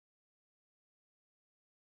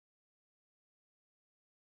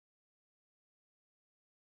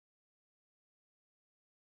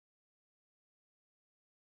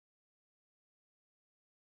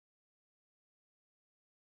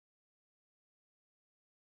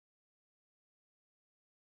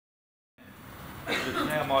It is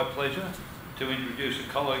now my pleasure to introduce a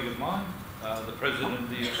colleague of mine, the President of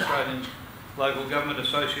the Australian Local Government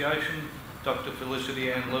Association, Dr.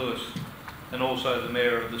 Felicity-ann Lewis, and also the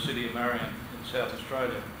Mayor of the City of Marion in South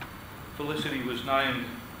Australia. Felicity was named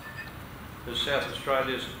as South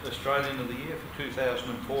Australia's Australian of the Year for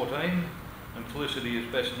 2014, and Felicity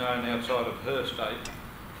is best known outside of her state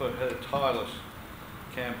for her tireless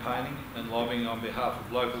campaigning and lobbying on behalf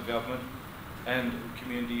of local government and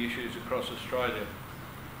community issues across Australia.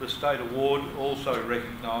 The State Award also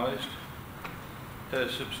recognised her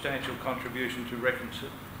substantial contribution to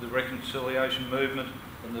the reconciliation movement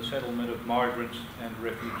and the settlement of migrants and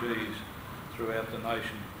refugees throughout the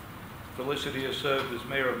nation. Felicity has served as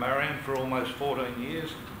Mayor of Marion for almost 14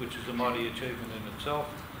 years, which is a mighty achievement in itself,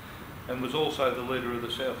 and was also the leader of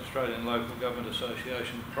the South Australian Local Government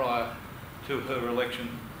Association prior to her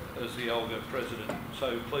election as the ALGA President.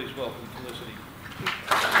 So please welcome Felicity.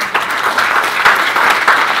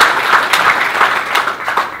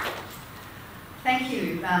 Thank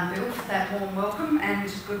you, Bill, for that warm welcome,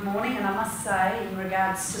 and good morning. And I must say, in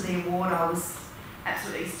regards to the award, I was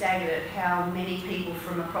absolutely staggered at how many people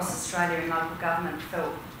from across Australia in local government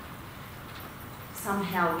felt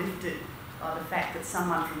somehow lifted by the fact that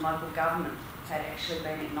someone from local government had actually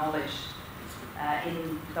been acknowledged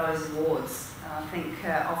in those awards. I think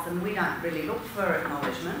often we don't really look for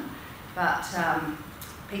acknowledgement, but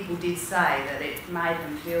people did say that it made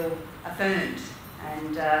them feel affirmed,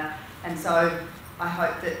 and so I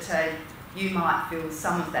hope that you might feel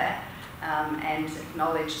some of that and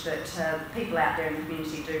acknowledge that people out there in the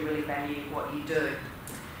community do really value what you do.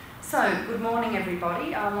 So, good morning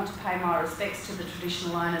everybody. I want to pay my respects to the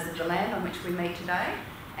traditional owners of the land on which we meet today,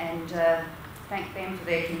 and thank them for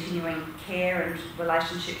their continuing care and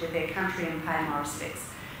relationship with their country, and pay my respects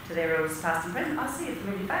to their elders past and present. I see a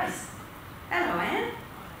familiar face. Hello, Anne.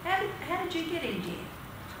 How did you get in here?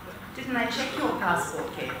 Didn't they check your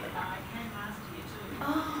passport carefully? I came last year too.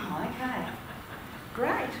 Oh, okay.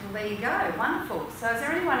 Great. Well, there you go. Wonderful. So is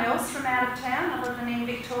there anyone else from out of town other than in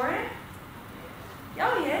Victoria?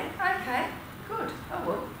 Oh, yeah. Okay. Good. Oh,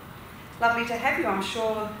 well. Lovely to have you. I'm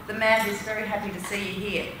sure the MAD is very happy to see you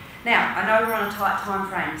here. Now, I know we're on a tight time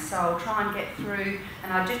frame, so I'll try and get through,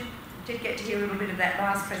 and I did get to hear a little bit of that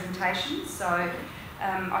last presentation, so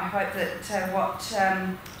I hope that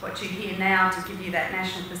what you hear now to give you that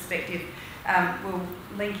national perspective will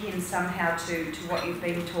link in somehow to what you've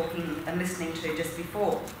been talking and listening to just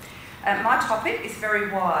before. My topic is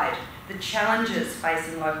very wide, the challenges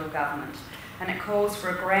facing local government, and it calls for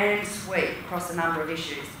a grand sweep across a number of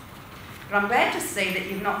issues. But I'm glad to see that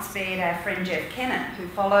you've not spared our friend Jeff Kennett, who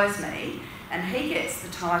follows me, and he gets the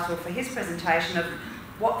title for his presentation of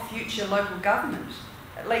What Future Local Government?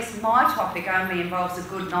 At least my topic only involves a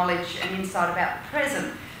good knowledge and insight about the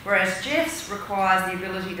present, whereas Jeff's requires the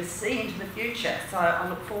ability to see into the future, so I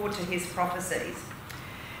look forward to his prophecies.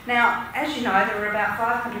 Now, as you know, there are about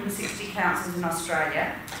 560 councils in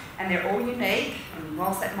Australia, and they're all unique, and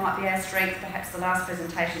whilst that might be our strength, perhaps the last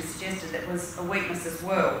presentation suggested that was a weakness as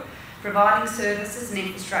well, providing services and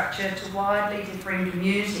infrastructure to widely differing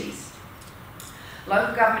communities.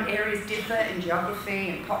 Local government areas differ in geography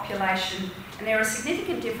and population, and there are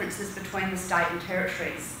significant differences between the state and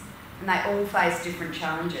territories, and they all face different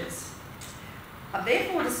challenges. I've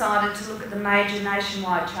therefore decided to look at the major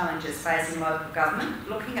nationwide challenges facing local government,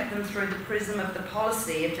 looking at them through the prism of the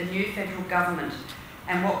policy of the new federal government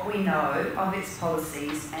and what we know of its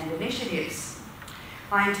policies and initiatives.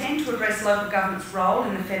 I intend to address local government's role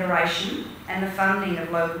in the federation and the funding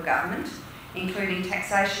of local government, including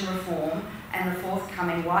taxation reform and the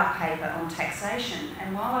forthcoming white paper on taxation.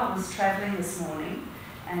 And while I was travelling this morning,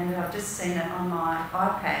 and I've just seen it on my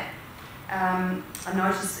iPad, I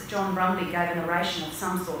noticed that John Brumby gave an oration of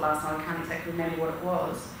some sort last night. I can't exactly remember what it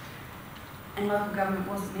was, and local government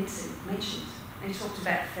wasn't mentioned. And he talked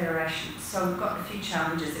about federation. So we've got a few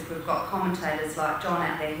challenges if we've got commentators like John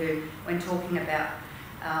out there who, when talking about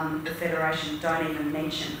the federation, don't even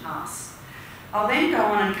mention us. I'll then go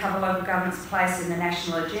on and cover local government's place in the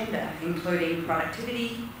national agenda, including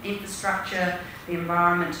productivity, infrastructure, the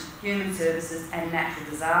environment, human services and natural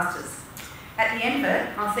disasters. At the end of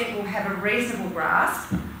it, I think we'll have a reasonable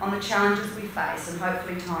grasp on the challenges we face and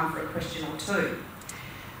hopefully time for a question or two.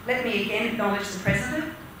 Let me again acknowledge the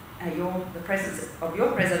President, the presence of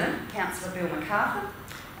your President, Councillor Bill MacArthur.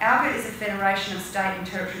 ALGA is a federation of state and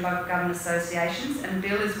territory local government associations, and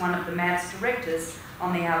Bill is one of the MAD's directors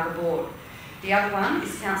on the ALGA board. The other one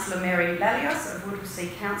is Councillor Mary Lalios of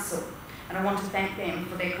Whittlesea Council, and I want to thank them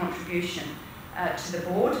for their contribution to the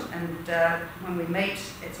board, and when we meet,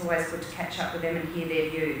 it's always good to catch up with them and hear their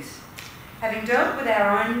views. Having dealt with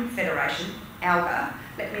our own federation, ALGA,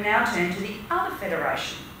 let me now turn to the other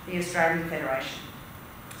federation, the Australian Federation.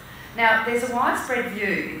 Now, there's a widespread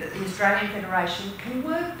view that the Australian Federation can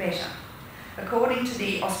work better. According to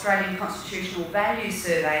the Australian Constitutional Values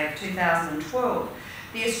Survey of 2012,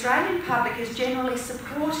 the Australian public is generally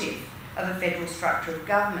supportive of a federal structure of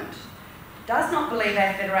government, does not believe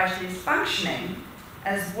our federation is functioning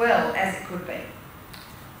as well as it could be.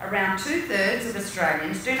 Around 2/3 of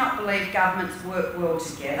Australians do not believe governments work well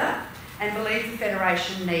together and believe the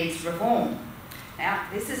federation needs reform. Now,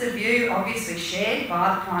 this is a view obviously shared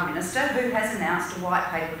by the Prime Minister, who has announced a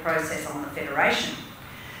white paper process on the federation.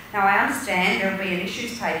 Now, I understand there will be an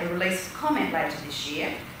issues paper released for comment later this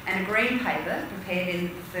year and a green paper prepared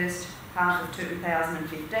in the first half of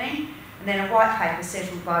 2015 and then a white paper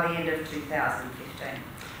settled by the end of 2015.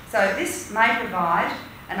 So this may provide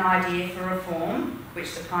an idea for reform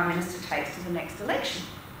which the Prime Minister takes to the next election,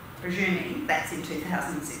 presuming that's in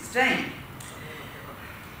 2016.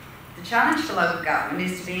 The challenge for local government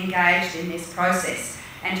is to be engaged in this process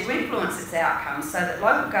and to influence its outcomes so that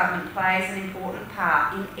local government plays an important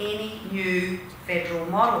part in any new federal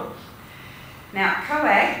model. Now,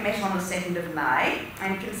 COAG met on the 2nd of May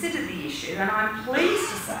and considered the issue, and I'm pleased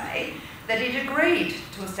to say that it agreed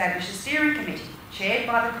to establish a steering committee chaired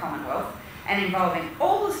by the Commonwealth and involving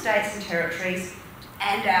all the states and territories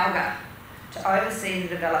and ALGA to oversee the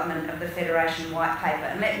development of the Federation White Paper.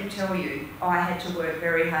 And let me tell you, I had to work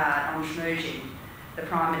very hard on schmoozing the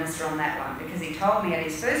Prime Minister on that one, because he told me at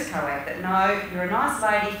his first COAG that no, you're a nice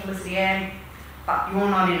lady, Felicity-ann, but you're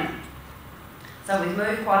not in it. So we've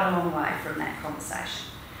moved quite a long way from that conversation.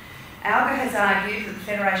 ALGA has argued that the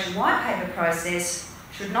Federation White Paper process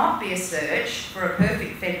should not be a search for a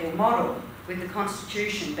perfect federal model, with the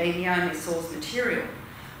Constitution being the only source material.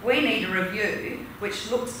 We need a review which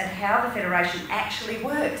looks at how the Federation actually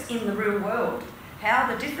works in the real world, how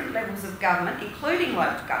the different levels of government, including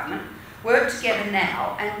local government, work together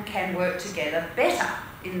now and can work together better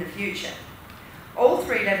in the future. All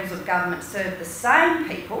three levels of government serve the same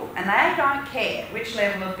people, and they don't care which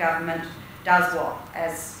level of government does what,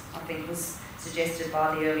 as I think was suggested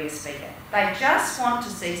by the earlier speaker. They just want to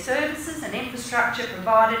see services and infrastructure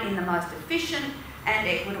provided in the most efficient and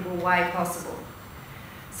equitable way possible.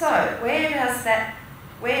 So, where does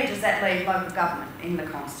that leave local government in the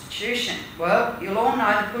Constitution? Well, you'll all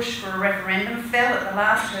know the push for a referendum fell at the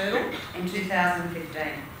last hurdle in 2015.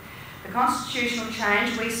 The constitutional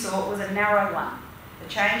change we sought was a narrow one, the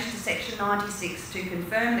change to Section 96 to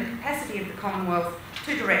confirm the capacity of the Commonwealth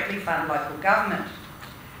to directly fund local government.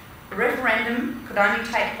 The referendum could only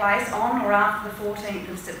take place on or after the 14th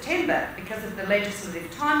of September because of the legislative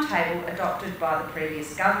timetable adopted by the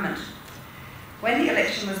previous government. When the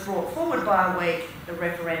election was brought forward by a week, the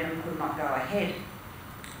referendum could not go ahead.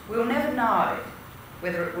 We'll never know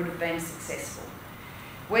whether it would have been successful.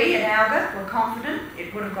 We at ALGA were confident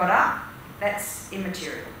it would have got up. That's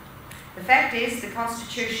immaterial. The fact is the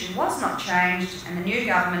Constitution was not changed and the new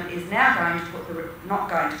government is now not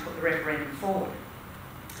going to put the referendum forward.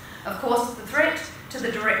 Of course, the threat to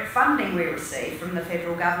the direct funding we receive from the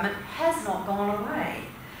federal government has not gone away.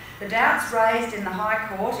 The doubts raised in the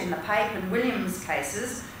High Court in the Pape and Williams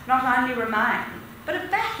cases not only remain, but are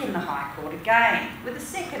back in the High Court again with a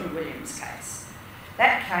second Williams case.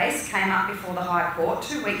 That case came up before the High Court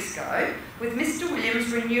 2 weeks ago, with Mr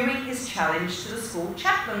Williams renewing his challenge to the school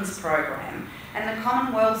chaplains program and the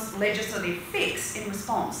Commonwealth's legislative fix in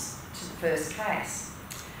response to the first case.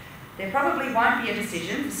 There probably won't be a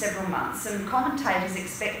decision for several months, and commentators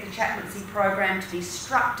expect the chaplaincy program to be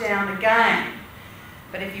struck down again.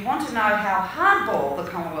 But if you want to know how hardball the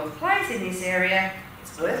Commonwealth plays in this area,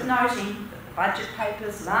 it's worth noting that the budget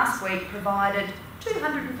papers last week provided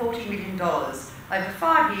 $240 million over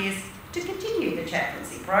 5 years to continue the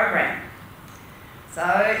chaplaincy program. So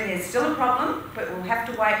there's still a problem, but we'll have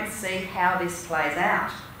to wait and see how this plays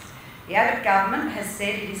out. The Abbott government has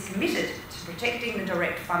said it is committed to protecting the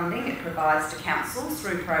direct funding it provides to councils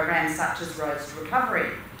through programs such as Roads to Recovery.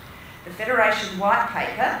 The Federation White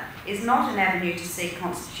Paper is not an avenue to seek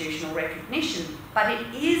constitutional recognition, but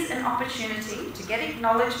it is an opportunity to get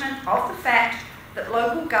acknowledgement of the fact that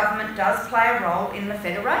local government does play a role in the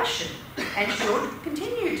Federation and should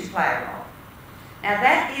continue to play a role. Now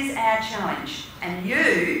that is our challenge, and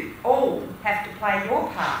you all have to play your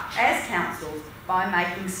part as councils by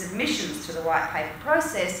making submissions to the White Paper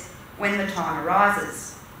process when the time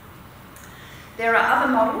arises. There are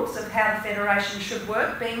other models of how the Federation should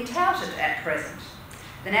work being touted at present.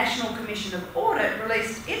 The National Commission of Audit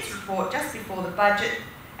released its report just before the budget,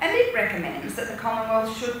 and it recommends that the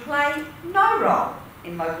Commonwealth should play no role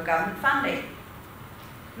in local government funding.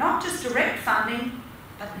 Not just direct funding,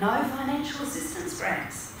 but no financial assistance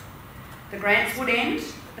grants. The grants would end,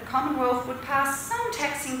 the Commonwealth would pass some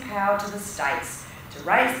taxing power to the states to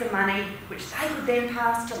raise the money which they would then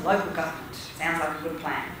pass to local government. Sounds like a good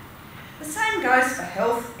plan. The same goes for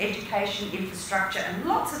health, education, infrastructure and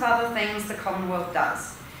lots of other things the Commonwealth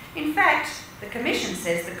does. In fact, the Commission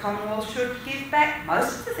says the Commonwealth should give back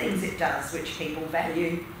most of the things it does which people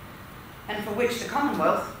value and for which the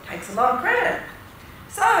Commonwealth takes a lot of credit.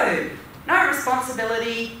 So, no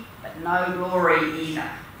responsibility, but no glory either.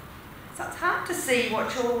 So it's hard to see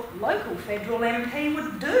what your local federal MP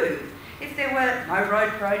would do if there were no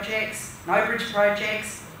road projects, no bridge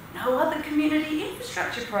projects, no other community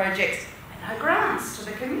infrastructure projects, and no grants to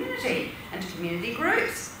the community and to community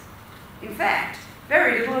groups. In fact,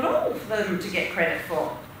 very little at all for them to get credit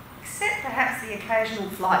for, except perhaps the occasional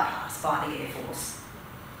flight pass by the Air Force.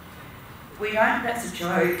 That's a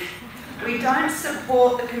joke. We don't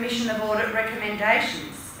support the Commission of Audit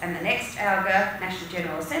recommendations, and the next ALGA National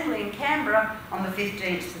General Assembly in Canberra on the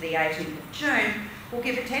 15th to the 18th of June will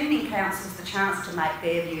give attending councils the chance to make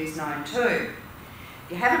their views known too.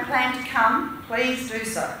 If you haven't planned to come, please do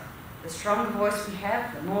so. The stronger voice we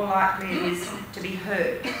have, the more likely it is to be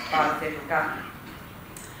heard by the federal government.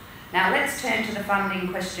 Now let's turn to the funding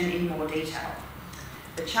question in more detail.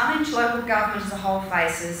 The challenge local government as a whole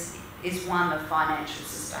faces is one of financial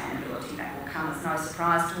sustainability. That will come as no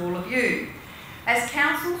surprise to all of you. As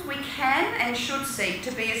councils, we can and should seek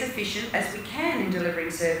to be as efficient as we can in delivering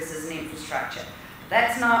services and infrastructure.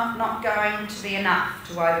 That's not going to be enough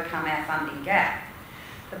to overcome our funding gap.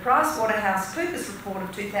 The PricewaterhouseCoopers report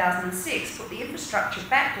of 2006 put the infrastructure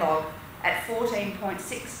backlog at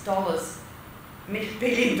 $14.6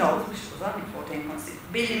 billion, which was only $14.6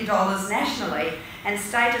 billion nationally, and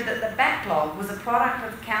stated that the backlog was a product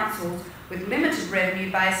of councils with limited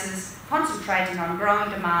revenue bases concentrating on growing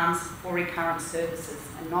demands for recurrent services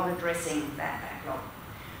and not addressing that backlog.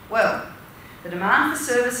 Well, the demand for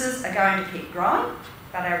services are going to keep growing,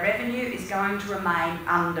 but our revenue is going to remain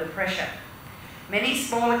under pressure. Many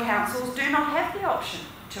smaller councils do not have the option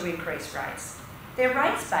to increase rates. Their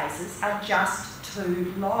rates bases are just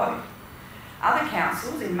too low. Other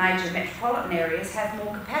councils in major metropolitan areas have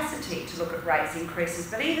more capacity to look at rates increases,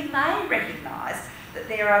 but even they recognise that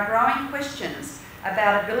there are growing questions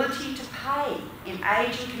about ability to pay in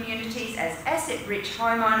ageing communities as asset-rich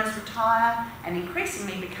homeowners retire and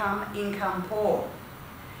increasingly become income poor.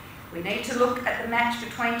 We need to look at the match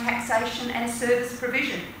between taxation and service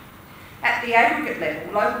provision. At the aggregate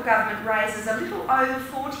level, local government raises a little over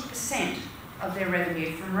 40% of their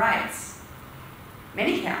revenue from rates.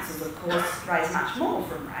 Many councils, of course, raise much more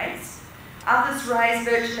from rates. Others raise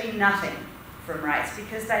virtually nothing from rates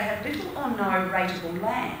because they have little or no rateable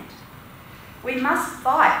land. We must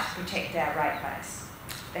fight to protect our rate base.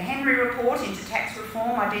 The Henry Report into Tax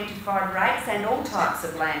Reform identified rates and all types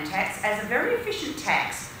of land tax as a very efficient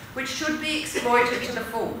tax which should be exploited to the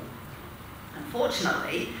full.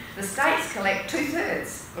 Unfortunately, the states collect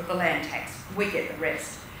 2/3 of the land tax. We get the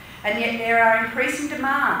rest. And yet there are increasing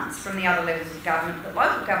demands from the other levels of government that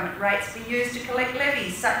local government rates be used to collect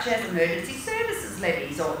levies such as emergency services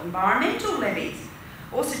levies or environmental levies,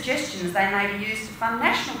 or suggestions they may be used to fund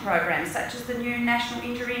national programs such as the new National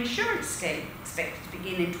Injury Insurance Scheme, expected to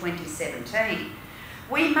begin in 2017.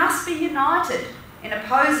 We must be united in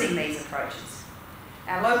opposing these approaches.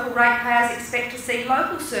 Our local ratepayers expect to see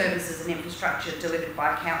local services and infrastructure delivered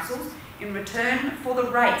by councils in return for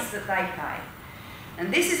the rates that they pay. And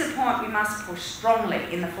this is a point we must push strongly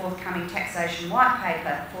in the forthcoming taxation white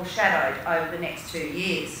paper foreshadowed over the next 2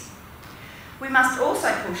 years. We must also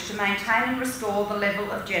push to maintain and restore the level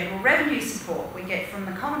of general revenue support we get from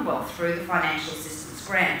the Commonwealth through the financial assistance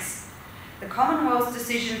grants. The Commonwealth's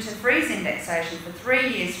decision to freeze indexation for 3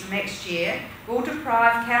 years from next year will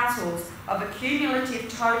deprive councils of a cumulative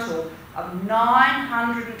total of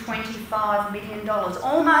 $925 million,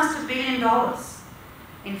 almost $1 billion,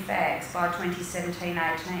 in FAGs by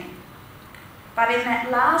 2017-18. But in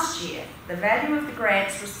that last year, the value of the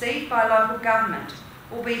grants received by local government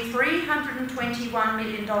will be $321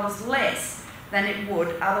 million less than it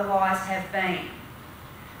would otherwise have been.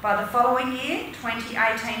 By the following year,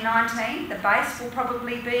 2018-19, the base will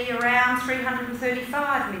probably be around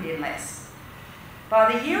 $335 million less.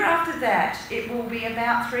 By the year after that, it will be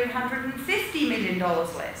about $350 million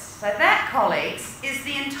less. So that, colleagues, is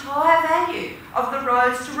the entire value of the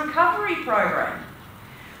Roads to Recovery program.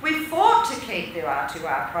 We fought to keep the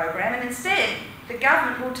R2R program, and instead, the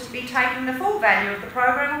government will be taking the full value of the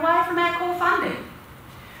program away from our core funding.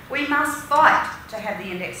 We must fight to have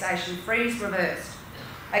the indexation freeze reversed.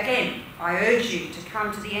 Again, I urge you to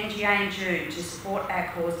come to the NGA in June to support our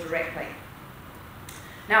cause directly.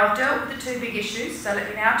 Now, I've dealt with the two big issues, so let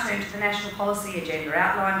me now turn to the national policy agenda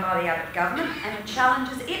outlined by the Abbott government and the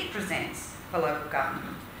challenges it presents for local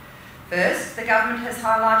government. First, the government has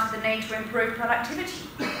highlighted the need to improve productivity,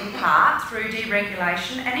 in part through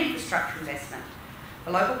deregulation and infrastructure investment.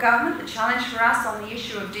 For local government, the challenge for us on the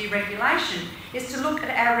issue of deregulation is to look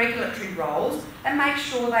at our regulatory roles and make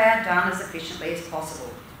sure they are done as efficiently as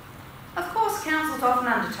possible. Of course, councils often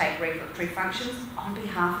undertake regulatory functions on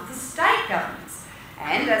behalf of the state governments,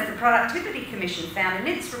 and as the Productivity Commission found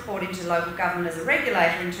in its report into local government as a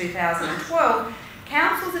regulator in 2012,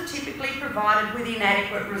 councils are typically provided with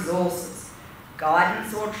inadequate resources,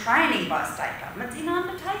 guidance or training by state governments in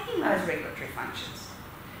undertaking those regulatory functions.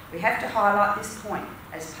 We have to highlight this point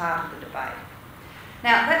as part of the debate.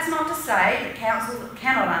 Now, that's not to say that councils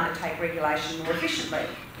cannot undertake regulation more efficiently.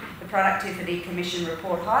 The Productivity Commission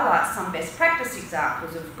report highlights some best practice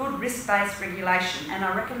examples of good risk-based regulation, and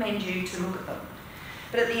I recommend you to look at them.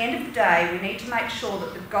 But at the end of the day, we need to make sure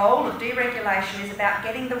that the goal of deregulation is about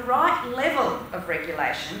getting the right level of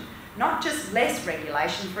regulation, not just less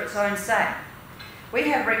regulation for its own sake. We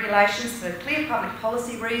have regulations for clear public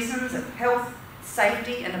policy reasons of health,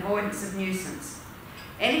 safety and avoidance of nuisance.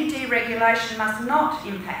 Any deregulation must not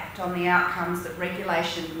impact on the outcomes that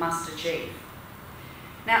regulation must achieve.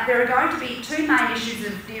 Now, there are going to be two main issues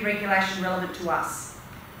of deregulation relevant to us: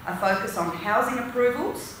 a focus on housing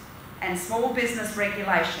approvals and small business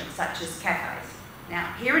regulation, such as cafes.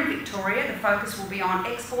 Now, here in Victoria, the focus will be on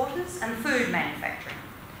exporters and food manufacturing.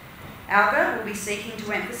 ALGA will be seeking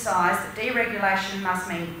to emphasise that deregulation must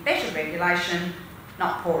mean better regulation,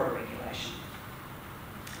 not poorer regulation.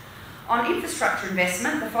 On infrastructure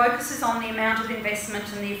investment, the focus is on the amount of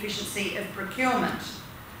investment and the efficiency of procurement.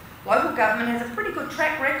 Local government has a pretty good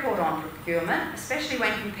track record on procurement, especially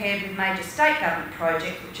when compared with major state government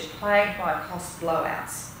projects which are plagued by cost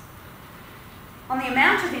blowouts. On the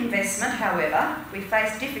amount of investment, however, we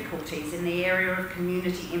face difficulties in the area of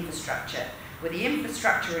community infrastructure, with the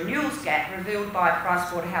infrastructure renewals gap revealed by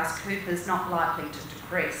PricewaterhouseCoopers not likely to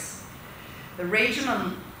decrease. The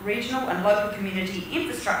regional and local community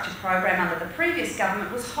infrastructure program under the previous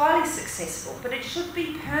government was highly successful, but it should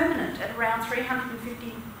be permanent at around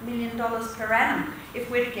 $350 million per annum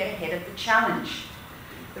if we're to get ahead of the challenge.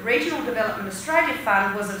 The Regional Development Australia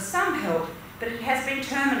Fund was of some help, but it has been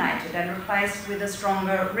terminated and replaced with a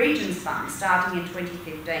stronger Regions Fund starting in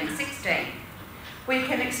 2015-16. We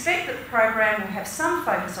can expect that the program will have some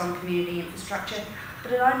focus on community infrastructure,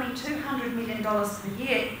 but at only $200 million per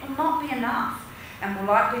year will not be enough and will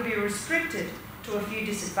likely be restricted to a few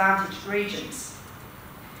disadvantaged regions.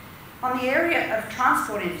 On the area of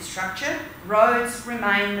transport infrastructure, roads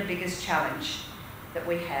remain the biggest challenge that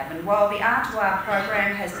we have, and while the R2R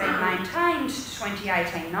program has been maintained to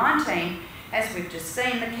 2018-19, as we've just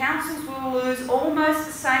seen, the councils will lose almost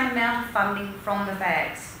the same amount of funding from the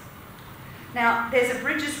FAGs. Now, there's a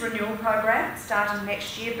bridges renewal program starting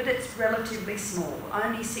next year, but it's relatively small,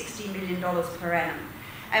 only $60 million per annum,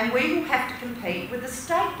 and we will have to compete with the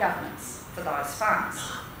state governments for those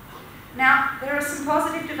funds. Now, there are some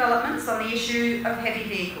positive developments on the issue of heavy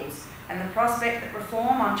vehicles, and the prospect that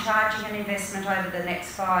reform on charging and investment over the next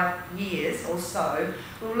 5 years or so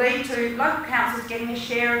will lead to local councils getting a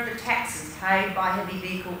share of the taxes paid by heavy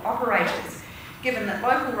vehicle operators, given that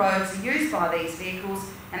local roads are used by these vehicles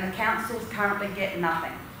and the councils currently get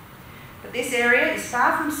nothing. But this area is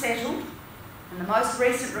far from settled, and the most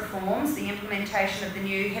recent reforms, the implementation of the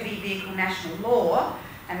new heavy vehicle national law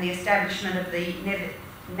and the establishment of the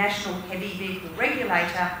National Heavy Vehicle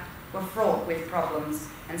Regulator, were fraught with problems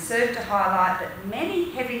and served to highlight that many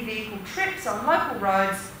heavy vehicle trips on local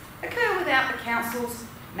roads occur without the council's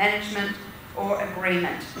management or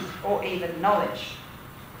agreement or even knowledge.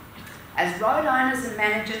 As road owners and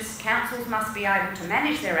managers, councils must be able to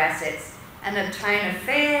manage their assets and obtain a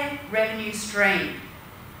fair revenue stream.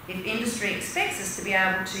 If industry expects us to be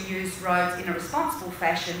able to use roads in a responsible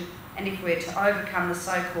fashion, and if we're to overcome the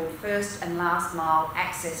so-called first and last mile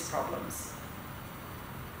access problems.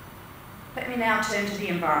 Let me now turn to the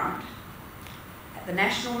environment. At the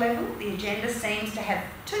national level, the agenda seems to have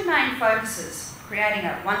two main focuses: creating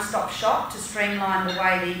a one-stop shop to streamline the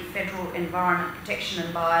way the Federal Environment Protection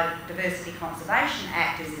and Biodiversity Conservation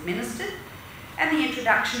Act is administered, and the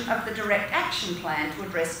introduction of the Direct Action Plan to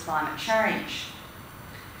address climate change.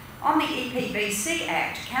 On the EPBC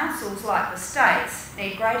Act, councils, like the states,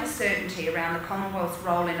 need greater certainty around the Commonwealth's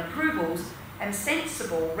role in approvals, and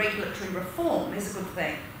sensible regulatory reform is a good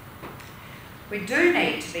thing. We do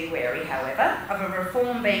need to be wary, however, of a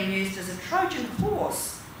reform being used as a Trojan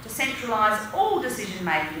horse to centralise all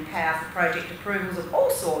decision-making power for project approvals of all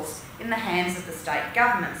sorts in the hands of the state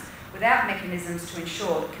governments, without mechanisms to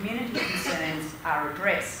ensure that community concerns are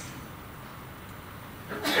addressed.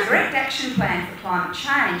 The Direct Action Plan for Climate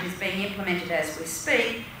Change is being implemented as we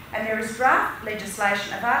speak, and there is draft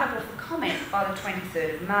legislation available for comment by the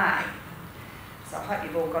 23rd of May. So I hope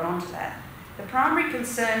you've all got on to that. The primary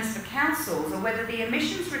concerns for councils are whether the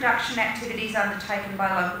emissions reduction activities undertaken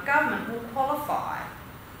by local government will qualify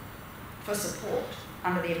for support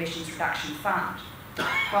under the Emissions Reduction Fund.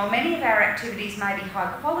 While many of our activities may be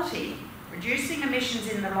high quality, reducing emissions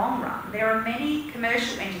in the long run, there are many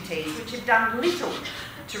commercial entities which have done little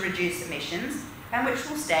to reduce emissions and which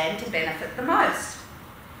will stand to benefit the most.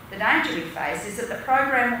 The danger we face is that the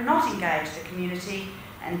program will not engage the community,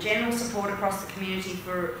 and general support across the community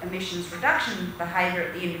for emissions reduction behaviour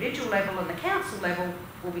at the individual level and the council level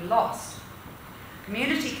will be lost.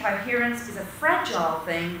 Community coherence is a fragile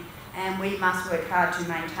thing, and we must work hard to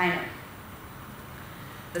maintain it.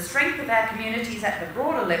 The strength of our communities at the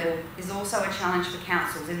broader level is also a challenge for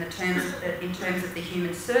councils in terms of the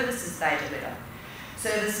human services they deliver.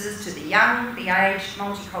 Services to the young, the aged,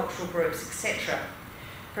 multicultural groups, etc.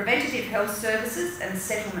 Preventative health services and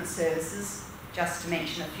settlement services, just to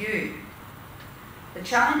mention a few. The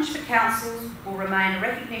challenge for councils will remain a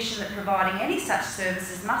recognition that providing any such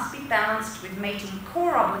services must be balanced with meeting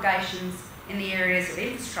core obligations in the areas of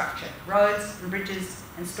infrastructure, roads and bridges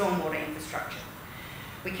and stormwater infrastructure.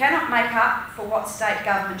 We cannot make up for what state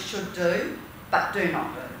governments should do, but do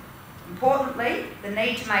not do. Importantly, the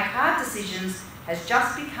need to make hard decisions has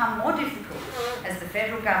just become more difficult as the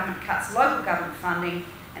federal government cuts local government funding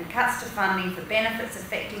and cuts to funding for benefits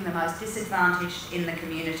affecting the most disadvantaged in the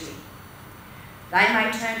community. They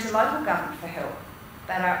may turn to local government for help,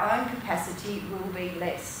 but our own capacity will be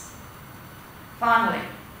less. Finally,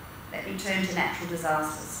 let me turn to natural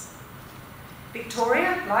disasters.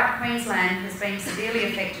 Victoria, like Queensland, has been severely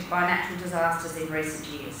affected by natural disasters in recent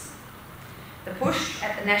years. The push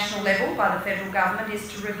at the national level by the federal government is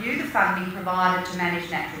to review the funding provided to manage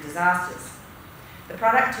natural disasters. The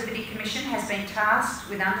Productivity Commission has been tasked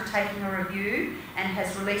with undertaking a review and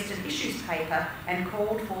has released an issues paper and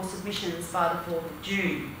called for submissions by the 4th of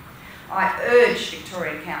June. I urge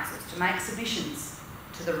Victorian councils to make submissions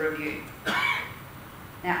to the review.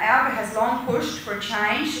 Now, ALGA has long pushed for a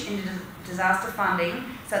change in disaster funding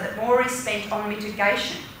so that more is spent on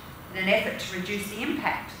mitigation in an effort to reduce the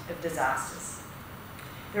impact of disasters.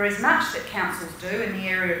 There is much that councils do in the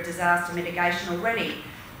area of disaster mitigation already,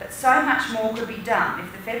 but so much more could be done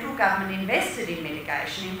if the federal government invested in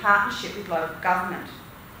mitigation in partnership with local government.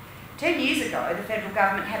 10 years ago, the federal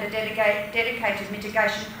government had a dedicated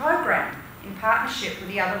mitigation program in partnership with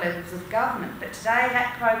the other levels of government, but today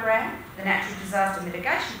that program, the Natural Disaster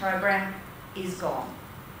Mitigation Program, is gone.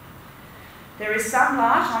 There is some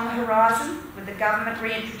light on the horizon with the government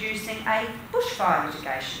reintroducing a bushfire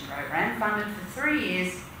mitigation program funded for 3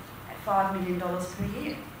 years at $5 million per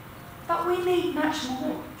year. But we need much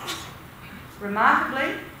more.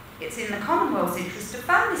 Remarkably, it's in the Commonwealth's interest to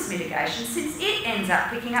fund this mitigation since it ends up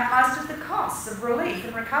picking up most of the costs of relief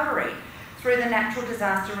and recovery through the Natural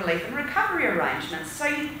Disaster Relief and Recovery arrangements, so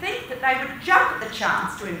you'd think that they would jump at the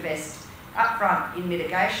chance to invest upfront in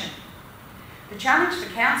mitigation. The challenge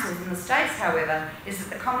for councils in the states, however, is that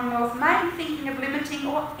the Commonwealth may be thinking of limiting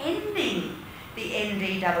or ending the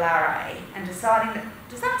NDRRA and deciding that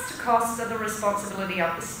disaster costs are the responsibility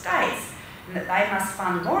of the states and that they must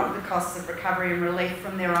fund more of the costs of recovery and relief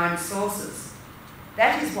from their own sources.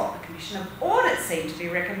 That is what the Commission of Audit seem to be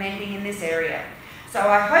recommending in this area. So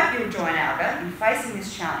I hope you'll join ALGA in facing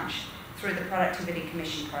this challenge through the Productivity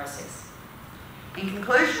Commission process. In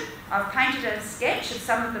conclusion, I've painted a sketch of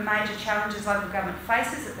some of the major challenges local government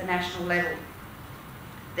faces at the national level.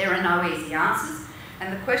 There are no easy answers,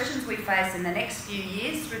 and the questions we face in the next few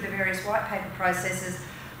years through the various white paper processes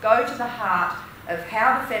go to the heart of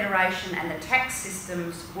how the Federation and the tax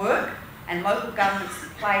systems work and local government's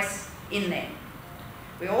place in them.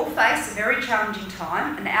 We all face a very challenging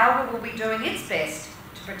time, and ALGA will be doing its best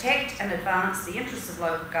to protect and advance the interests of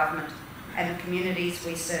local government and the communities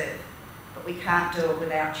we serve. But we can't do it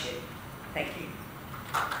without you. Thank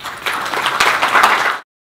you.